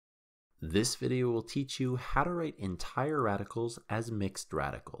This video will teach you how to write entire radicals as mixed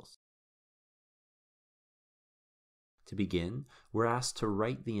radicals. To begin, we're asked to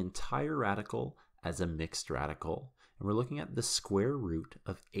write the entire radical as a mixed radical, and we're looking at the square root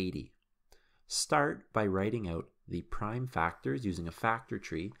of 80. Start by writing out the prime factors using a factor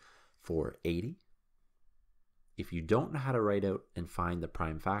tree for 80. If you don't know how to write out and find the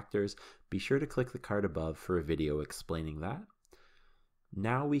prime factors, be sure to click the card above for a video explaining that.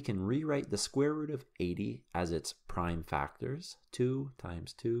 Now we can rewrite the square root of 80 as its prime factors, 2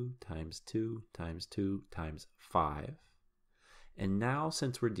 times 2 times 2 times 2 times 5. And now,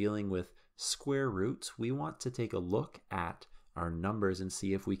 since we're dealing with square roots, we want to take a look at our numbers and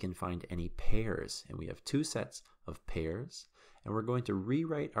see if we can find any pairs. And we have two sets of pairs, and we're going to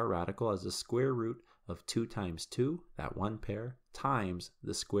rewrite our radical as the square root of 2 times 2, that one pair, times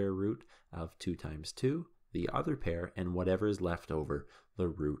the square root of 2 times 2, the other pair, and whatever is left over, the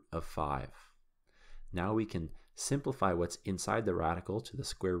root of 5. Now we can simplify what's inside the radical to the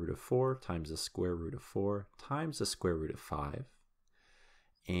square root of 4 times the square root of 4 times the square root of 5.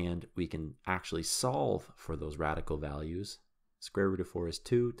 And we can actually solve for those radical values. Square root of 4 is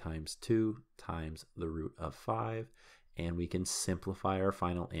 2 times the root of 5. And we can simplify our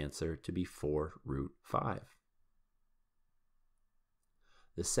final answer to be 4 root 5.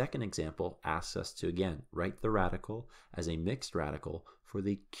 The second example asks us to again write the radical as a mixed radical for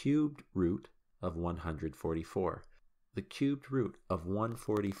the cubed root of 144. The cubed root of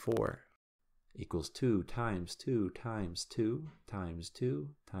 144 equals 2 times 2 times 2 times 2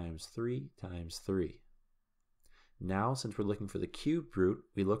 times 3 times 3. Now, since we're looking for the cubed root,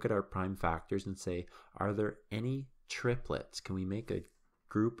 we look at our prime factors and say, are there any triplets? Can we make a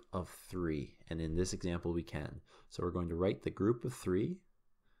group of 3? And in this example we can. So we're going to write the group of 3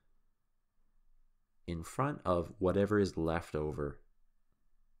 in front of whatever is left over.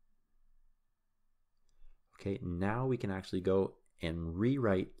 Okay, now we can actually go and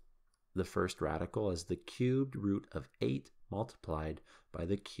rewrite the first radical as the cubed root of 8 multiplied by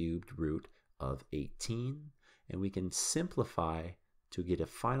the cubed root of 18. And we can simplify to get a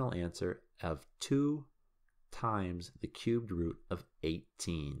final answer of 2 times the cubed root of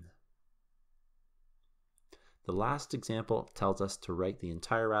 18. The last example tells us to write the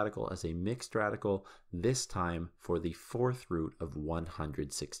entire radical as a mixed radical, this time for the fourth root of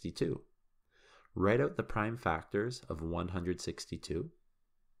 162. Write out the prime factors of 162.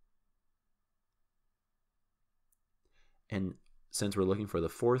 And since we're looking for the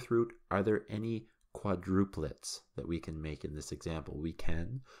fourth root, are there any quadruplets that we can make in this example? We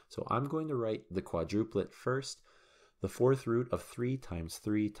can. So I'm going to write the quadruplet first, the fourth root of 3 times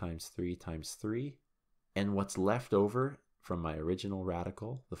 3 times 3 times 3, and what's left over from my original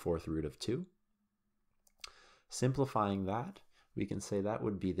radical, the fourth root of 2. Simplifying that, we can say that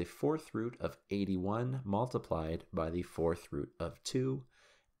would be the fourth root of 81 multiplied by the fourth root of 2.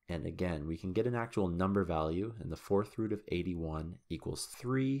 And again, we can get an actual number value, and the fourth root of 81 equals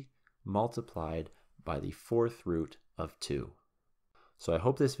 3 multiplied by the fourth root of 2. So I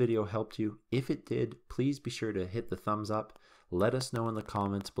hope this video helped you. If it did, please be sure to hit the thumbs up. Let us know in the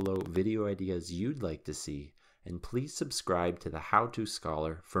comments below video ideas you'd like to see, and please subscribe to the How To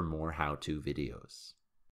Scholar for more how-to videos.